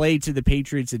can play to the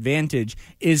Patriots' advantage,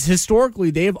 is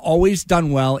historically they have always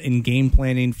done well in game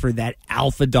planning for that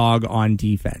alpha dog on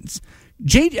defense.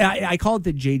 I call it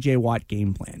the J.J. Watt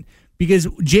game plan. Because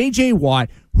J.J. Watt,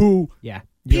 who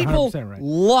people right.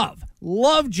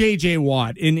 love J.J.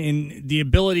 Watt in the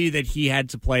ability that he had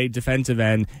to play defensive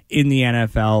end in the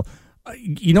NFL.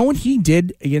 You know what he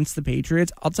did against the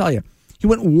Patriots? I'll tell you. He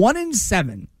went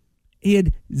 1-7. He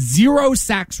had 0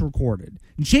 sacks recorded.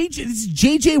 This is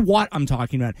J.J. Watt I'm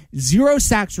talking about. 0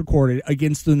 sacks recorded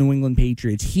against the New England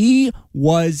Patriots. He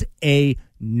was a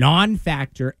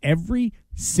non-factor every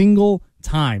single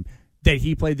time that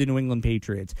he played the New England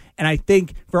Patriots. And I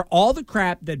think for all the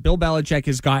crap that Bill Belichick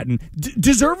has gotten,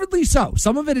 deservedly so,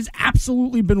 some of it has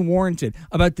absolutely been warranted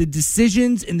about the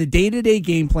decisions in the day-to-day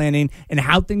game planning and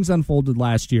how things unfolded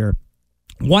last year.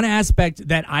 One aspect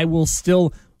that I will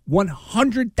still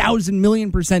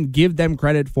 100,000,000,000% give them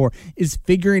credit for is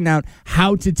figuring out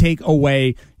how to take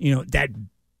away, that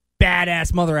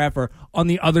badass mother effer on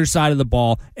the other side of the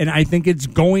ball. And I think it's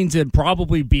going to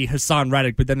probably be Hassan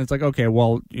Reddick, but then it's like, okay,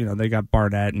 well, they got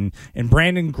Barnett and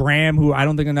Brandon Graham, who I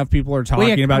don't think enough people are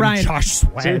talking about, Ryan, Josh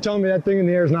Sweat. So you're telling me that thing in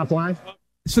the air is not flying?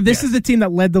 So this is the team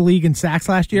that led the league in sacks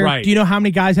last year. Right. Do you know how many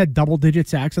guys had double-digit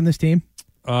sacks on this team?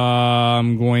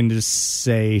 I'm going to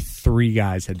say 3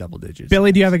 guys had double digits.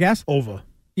 Billy, do you have a guess? Over.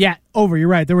 Yeah, over. You're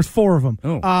right. There was 4 of them.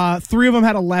 3 of them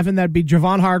had 11. That'd be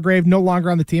Javon Hargrave, no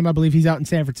longer on the team. I believe he's out in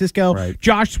San Francisco. Right.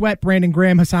 Josh Sweat, Brandon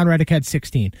Graham, Hassan Reddick had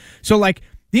 16. So,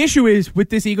 The issue is with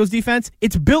this Eagles defense,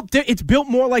 it's built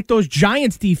more like those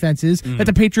Giants defenses that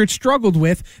the Patriots struggled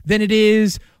with than it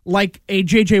is like a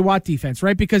J.J. Watt defense,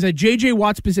 right? Because a J.J.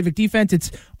 Watt specific defense,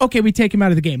 it's, okay, we take him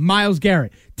out of the game. Myles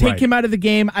Garrett, take him out of the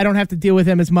game. I don't have to deal with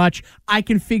him as much. I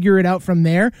can figure it out from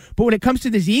there. But when it comes to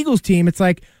this Eagles team, it's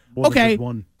like, okay,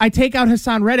 I take out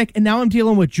Hassan Reddick, and now I'm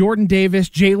dealing with Jordan Davis,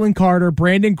 Jalen Carter,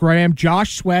 Brandon Graham,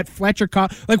 Josh Sweat, Fletcher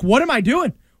Cox. Like, what am I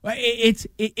doing?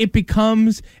 It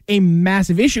becomes a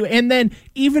massive issue. And then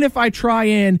even if I try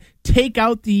and take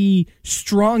out the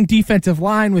strong defensive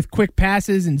line with quick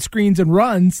passes and screens and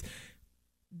runs,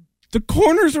 the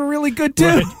corners are really good too.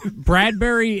 Right.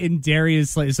 Bradbury and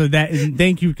Darius Slay. So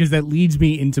thank you, because that leads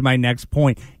me into my next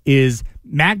point is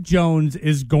Mac Jones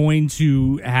is going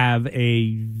to have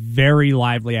a very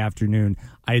lively afternoon.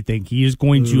 I think he is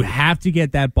going to have to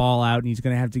get that ball out, and he's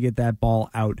going to have to get that ball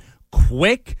out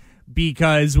quick.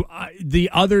 Because the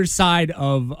other side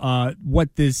of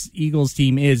what this Eagles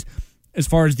team is, as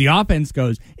far as the offense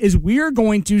goes, is we're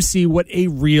going to see what a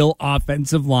real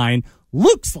offensive line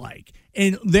looks like.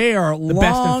 And they are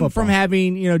long from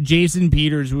having, Jason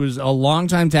Peters, who was a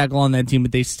longtime tackle on that team,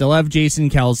 but they still have Jason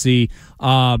Kelsey.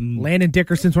 Landon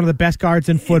Dickerson's one of the best guards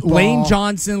in football. Lane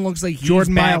Johnson looks like he's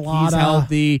back. He's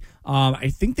healthy. I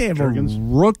think they have a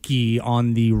rookie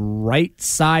on the right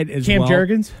side as well. Cam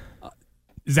Jurgens?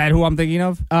 Is that who I'm thinking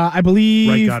of? I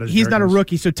believe he's not a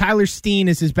rookie. So Tyler Steen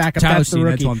is his backup. That's the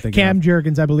rookie. That's Cam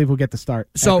Jurgens, I believe, will get the start.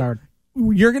 So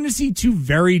you're going to see two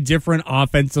very different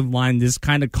offensive line, this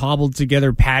kind of cobbled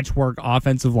together patchwork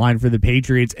offensive line for the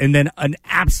Patriots, and then an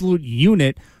absolute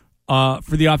unit for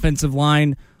the offensive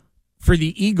line for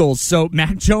the Eagles. So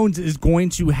Mac Jones is going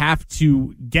to have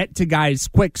to get to guys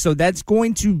quick. So that's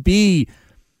going to be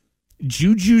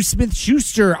Juju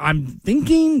Smith-Schuster. I'm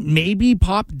thinking maybe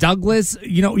Pop Douglas.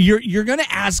 You're going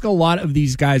to ask a lot of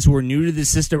these guys who are new to the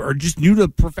system or just new to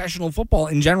professional football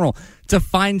in general to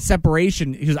find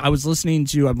separation. Because I was listening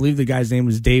to, I believe the guy's name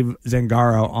was Dave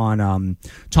Zangaro on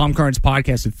Tom Curran's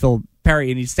podcast with Phil Perry,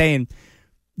 and he's saying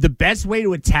the best way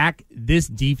to attack this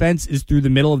defense is through the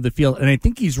middle of the field. And I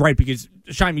think he's right, because,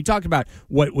 Scheim, you talked about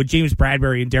what James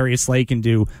Bradbury and Darius Slay can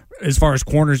do as far as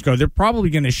corners go. They're probably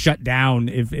going to shut down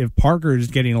if Parker is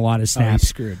getting a lot of snaps. He's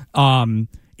screwed.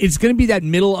 It's going to be that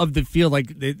middle of the field.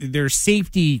 Like their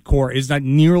safety core is not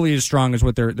nearly as strong as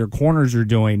what their corners are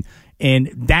doing.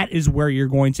 And that is where you're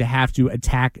going to have to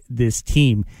attack this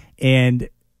team. And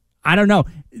I don't know.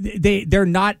 They're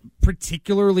not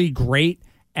particularly great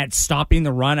at stopping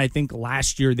the run. I think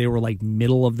last year they were like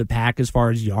middle of the pack as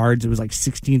far as yards. It was like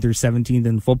 16th or 17th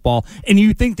in football. And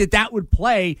you think that would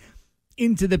play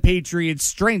into the Patriots'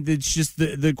 strength. It's just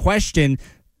the question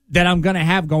that I'm going to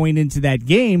have going into that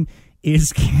game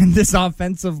is, can this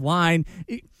offensive line,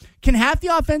 can half the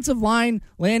offensive line,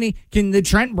 Lanni, can the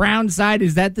Trent Brown side,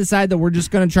 is that the side that we're just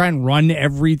going to try and run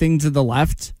everything to the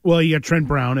left? Well, you got Trent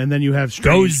Brown, and then you have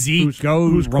Go Zeke,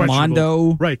 who's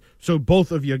Ramondo. Right. So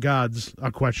both of your gods are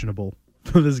questionable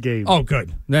for this game. Oh,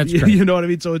 good. That's great. You know what I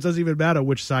mean? So it doesn't even matter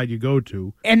which side you go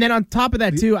to. And then on top of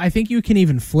that, too, I think you can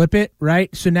even flip it, right?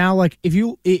 So now, like, if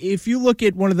you look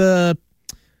at one of the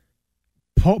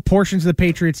portions of the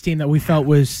Patriots team that we felt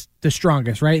was the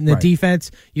strongest, right? In the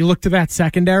defense, you look to that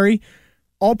secondary.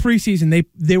 All preseason,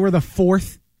 they were the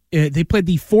fourth. They played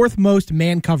the fourth most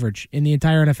man coverage in the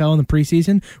entire NFL in the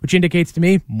preseason, which indicates to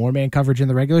me more man coverage in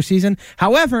the regular season.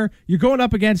 However, you're going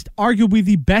up against arguably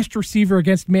the best receiver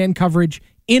against man coverage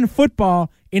in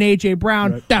football in A.J.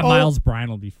 Brown. Right. That Miles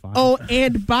Bryant will be fine. Oh,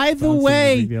 and by the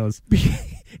way,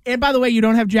 you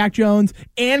don't have Jack Jones,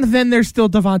 and then there's still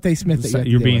Devontae Smith.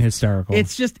 You're being hysterical.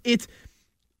 It's just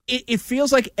it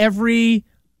feels like every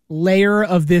layer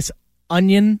of this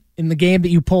onion in the game that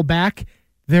you pull back,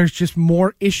 there's just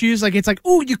more issues. Like, it's like,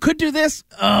 oh, you could do this,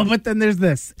 but then there's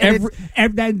this. There's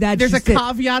a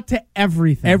caveat to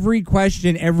everything. Every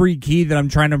question, every key that I'm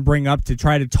trying to bring up to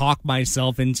try to talk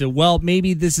myself into, well,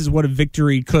 maybe this is what a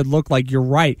victory could look like. You're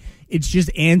right. It's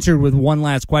just answered with one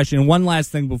last question. And one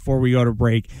last thing before we go to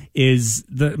break is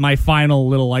my final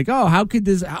little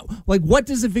what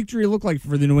does a victory look like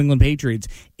for the New England Patriots?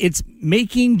 It's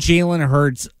making Jalen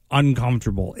Hurts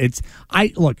uncomfortable.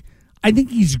 I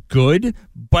think he's good,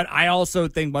 but I also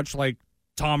think, much like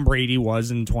Tom Brady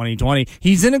was in 2020,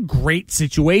 he's in a great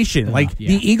situation. The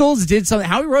Eagles did something.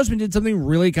 Howie Roseman did something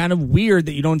really kind of weird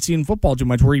that you don't see in football too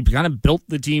much, where he kind of built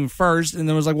the team first and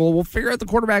then was like, well, we'll figure out the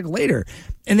quarterback later.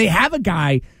 And they have a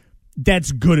guy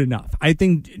that's good enough. I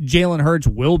think Jalen Hurts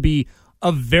will be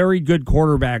a very good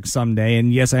quarterback someday.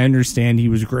 And yes, I understand he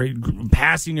was great,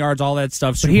 passing yards, all that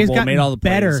stuff. Super Bowl, made all the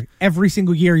better plays. Every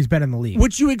single year he's been in the league.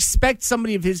 Which you expect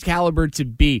somebody of his caliber to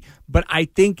be. But I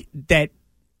think that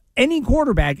any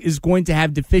quarterback is going to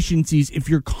have deficiencies if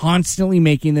you're constantly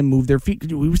making them move their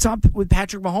feet. We saw with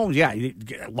Patrick Mahomes. Yeah,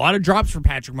 a lot of drops for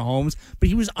Patrick Mahomes, but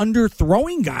he was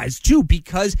underthrowing guys too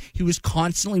because he was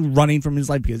constantly running from his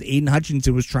life because Aiden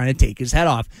Hutchinson was trying to take his head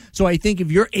off. So I think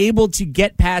if you're able to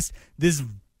get past this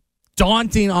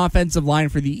daunting offensive line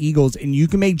for the Eagles and you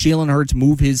can make Jalen Hurts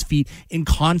move his feet and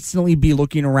constantly be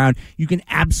looking around, you can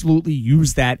absolutely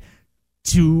use that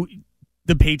to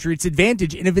the Patriots'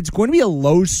 advantage. And if it's going to be a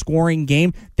low-scoring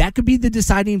game, that could be the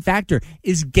deciding factor,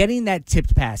 is getting that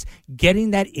tipped pass,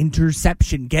 getting that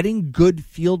interception, getting good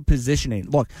field positioning.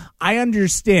 Look, I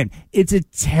understand it's a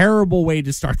terrible way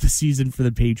to start the season for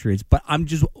the Patriots, but I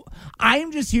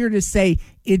am just here to say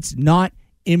it's not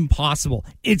impossible.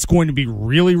 It's going to be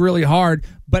really, really hard,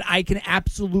 but I can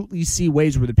absolutely see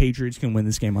ways where the Patriots can win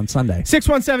this game on Sunday.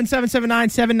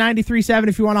 617-779-7937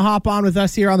 if you want to hop on with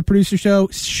us here on the Producer Show.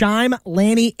 Scheim,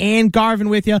 Lanni, and Garvin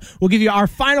with you. We'll give you our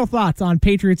final thoughts on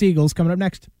Patriots-Eagles coming up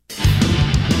next.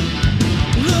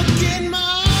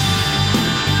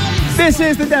 This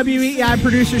is the WEEI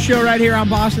Producers Show right here on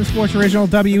Boston Sports Original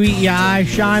WEEI.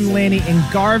 Scheim, Lanni,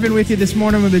 and Garvin with you this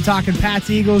morning. We've been talking Pats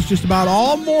Eagles just about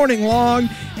all morning long.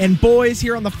 And boys,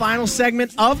 here on the final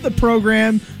segment of the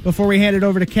program, before we hand it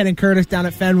over to Ken and Curtis down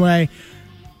at Fenway,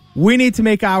 we need to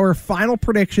make our final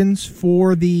predictions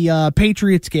for the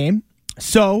Patriots game.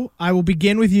 So I will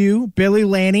begin with you, Billy,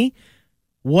 Lanni.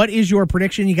 What is your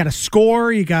prediction? You got a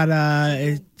score? You got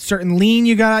a certain lean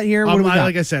you got here? What do we got?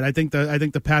 Like I said, I think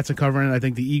the Pats are covering it. I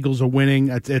think the Eagles are winning.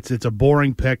 It's a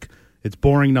boring pick. It's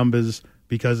boring numbers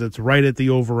because it's right at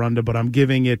the over-under, but I'm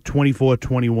giving it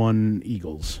 24-21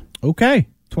 Eagles. Okay.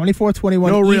 24-21 No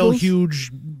Eagles. real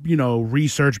huge,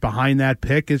 research behind that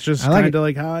pick. It's just kind of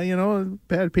like how,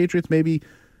 Patriots maybe,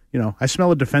 I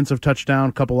smell a defensive touchdown,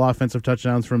 a couple offensive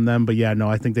touchdowns from them, but yeah, no,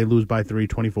 I think they lose by 3,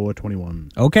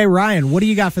 24-21. Okay, Ryan, what do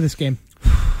you got for this game?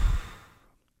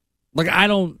 Look, I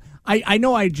know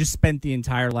I just spent the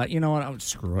entire you know what?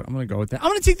 Screw it. I'm going to go with that. I'm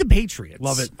going to take the Patriots.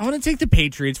 Love it. I'm going to take the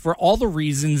Patriots for all the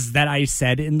reasons that I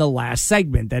said in the last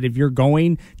segment, that if you're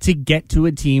going to get to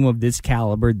a team of this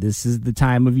caliber, this is the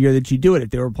time of year that you do it. If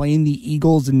they were playing the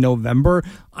Eagles in November,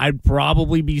 I'd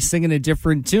probably be singing a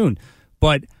different tune.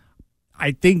 But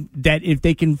I think that if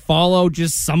they can follow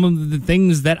just some of the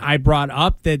things that I brought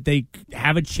up, that they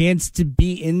have a chance to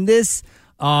be in this.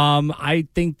 I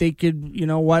think they could,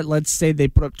 let's say they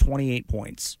put up 28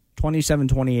 points,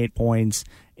 28 points,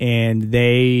 and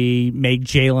they make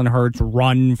Jalen Hurts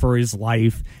run for his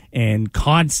life and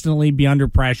constantly be under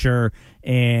pressure,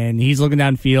 and he's looking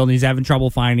downfield, and he's having trouble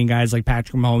finding guys like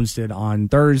Patrick Mahomes did on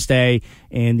Thursday,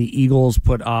 and the Eagles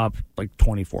put up like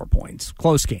 24 points.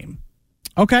 Close game.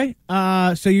 Okay,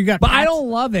 so you got... But Pats. I don't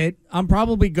love it. I'm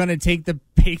probably going to take the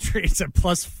Patriots at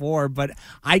 +4, but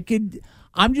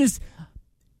I'm just...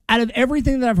 Out of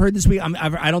everything that I've heard this week,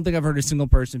 I don't think I've heard a single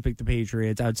person pick the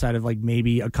Patriots outside of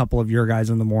maybe a couple of your guys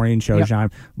on the morning show, yep. Scheim.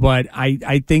 But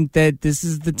I think that this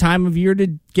is the time of year to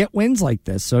get wins like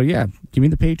this. So, yeah, give me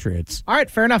the Patriots. All right,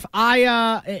 fair enough.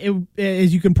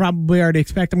 As you can probably already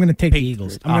expect, I'm going to take the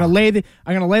Eagles. I'm going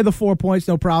to lay the 4 points,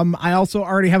 no problem. I also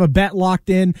already have a bet locked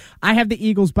in. I have the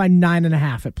Eagles by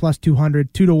 9.5 at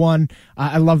 +200, 2-1.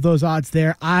 I love those odds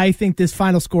there. I think this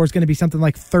final score is going to be something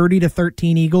like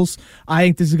 30-13 Eagles. I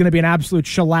think this is going to be an absolute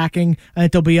shellacking. I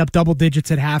think they'll be up double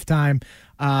digits at halftime.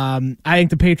 I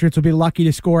think the Patriots will be lucky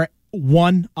to score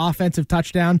one offensive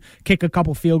touchdown, kick a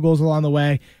couple field goals along the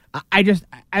way.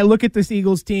 I look at this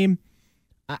Eagles team,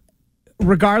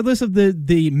 regardless of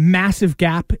the massive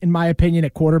gap, in my opinion,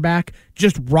 at quarterback,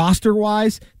 just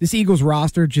roster-wise, this Eagles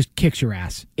roster just kicks your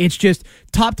ass. It's just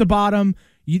top to bottom.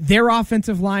 Their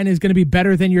offensive line is going to be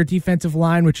better than your defensive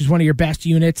line, which is one of your best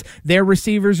units. Their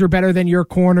receivers are better than your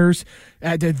corners.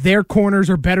 Their corners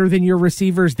are better than your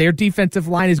receivers. Their defensive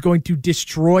line is going to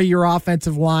destroy your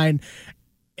offensive line.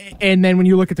 And then when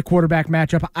you look at the quarterback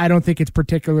matchup, I don't think it's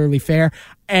particularly fair.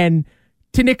 And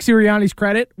to Nick Sirianni's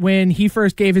credit, when he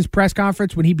first gave his press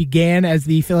conference, when he began as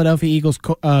the Philadelphia Eagles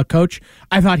coach,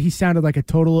 I thought he sounded like a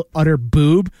total, utter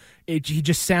boob. He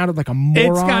just sounded like a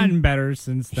moron. It's gotten better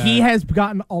since that. He has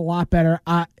gotten a lot better.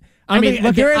 I mean,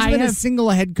 there has been a single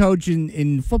head coach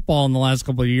in football in the last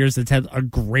couple of years that's had a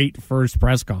great first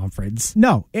press conference.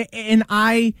 No, and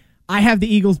I have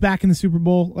the Eagles back in the Super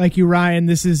Bowl, like you, Ryan.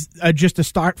 This is just a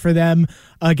start for them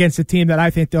against a team that I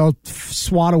think they'll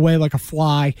swat away like a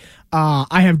fly.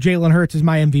 I have Jalen Hurts as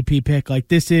my MVP pick. Like,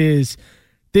 this is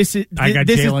I got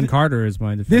Jalen Carter as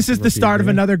my defensive This is the rookie start of of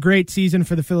the year. another great season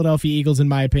for the Philadelphia Eagles, in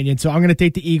my opinion. So I'm going to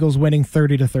take the Eagles winning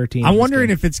 30-13. I'm wondering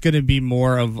if it's going to be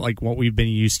more of like what we've been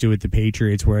used to with the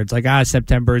Patriots, where it's like,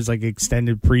 September is like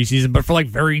extended preseason, but for like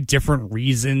very different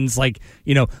reasons, like,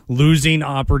 losing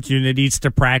opportunities to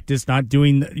practice, not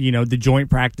doing, the joint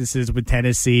practices with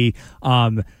Tennessee.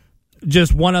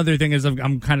 Just one other thing is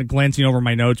I'm kind of glancing over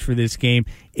my notes for this game.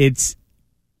 It's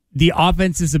the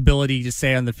offense's ability to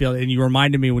stay on the field, and you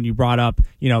reminded me when you brought up,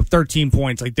 13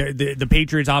 points. Like the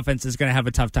Patriots' offense is going to have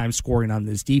a tough time scoring on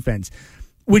this defense,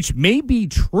 which may be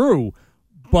true,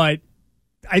 but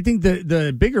I think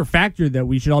the bigger factor that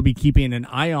we should all be keeping an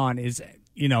eye on is,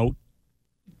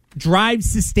 drive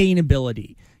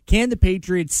sustainability. Can the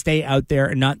Patriots stay out there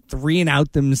and not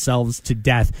 3-and-out themselves to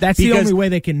death? That's the only way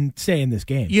they can stay in this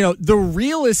game. The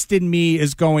realist in me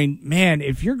is going, man,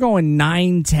 if you're going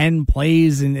 9-10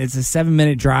 plays and it's a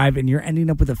 7-minute drive and you're ending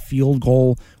up with a field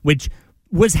goal, which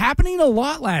was happening a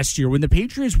lot last year when the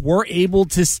Patriots were able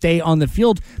to stay on the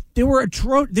field, they were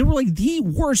like the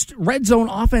worst red zone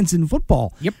offense in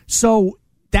football. Yep. So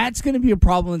that's going to be a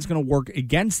problem that's going to work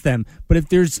against them. But if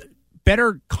there's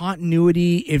better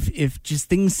continuity, if just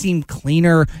things seem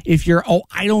cleaner, if you're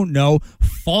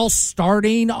false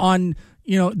starting on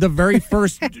the very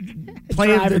first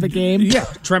play of the game,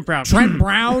 Trent Brown,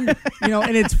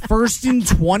 and it's 1st and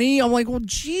 20. I'm like, well,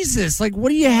 Jesus, like, what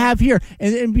do you have here?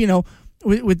 And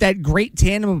with that great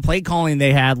tandem of play calling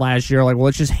they had last year, like, well,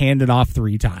 let's just hand it off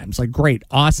 3 times. Like, great,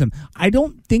 awesome. I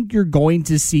don't think you're going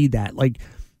to see that. Like,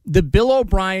 the Bill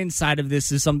O'Brien side of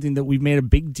this is something that we've made a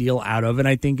big deal out of, and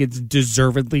I think it's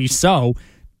deservedly so,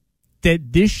 that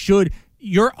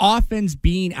your offense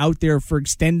being out there for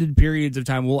extended periods of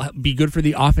time will be good for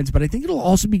the offense, but I think it'll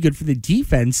also be good for the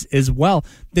defense as well,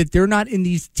 that they're not in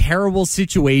these terrible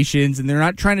situations and they're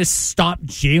not trying to stop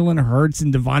Jalen Hurts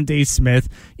and Devontae Smith,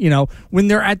 when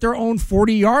they're at their own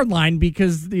 40-yard line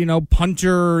because,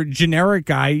 punter generic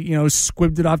guy,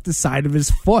 squibbed it off the side of his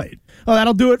foot. Well,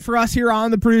 that'll do it for us here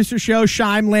on the Producer Show.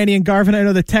 Scheim, Lanni, and Garvin. I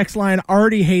know the text line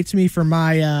already hates me for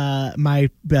my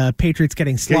Patriots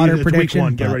getting slaughtered prediction. Week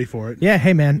 1. Get ready for it. Yeah,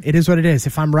 hey, man, it is what it is.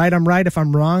 If I'm right, I'm right. If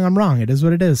I'm wrong, I'm wrong. It is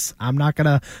what it is. I'm not going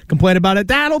to complain about it.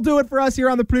 That'll do it for us here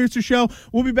on the Producer Show.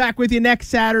 We'll be back with you next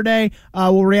Saturday.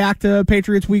 We'll react to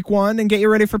Patriots Week 1 and get you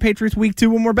ready for Patriots Week 2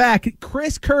 when we're back.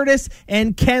 Chris Curtis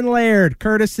and Ken Laird.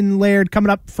 Curtis and Laird coming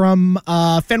up from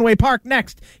Fenway Park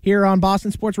next here on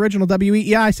Boston Sports Original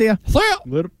WEEI. See ya.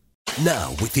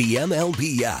 Now, with the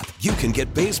MLB app, you can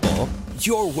get baseball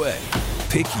your way.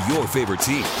 Pick your favorite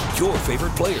team, your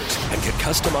favorite players, and get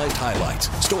customized highlights,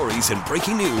 stories, and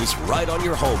breaking news right on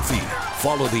your home feed.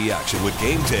 Follow the action with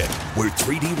Game 10, where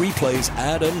 3D replays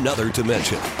add another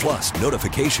dimension. Plus,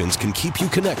 notifications can keep you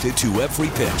connected to every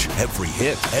pitch, every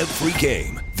hit, every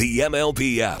game. The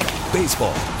MLB app.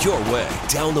 Baseball your way.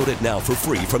 Download it now for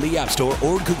free from the App Store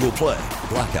or Google Play.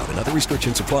 Blackout and other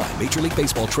restrictions apply. Major League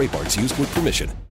Baseball trademarks used with permission.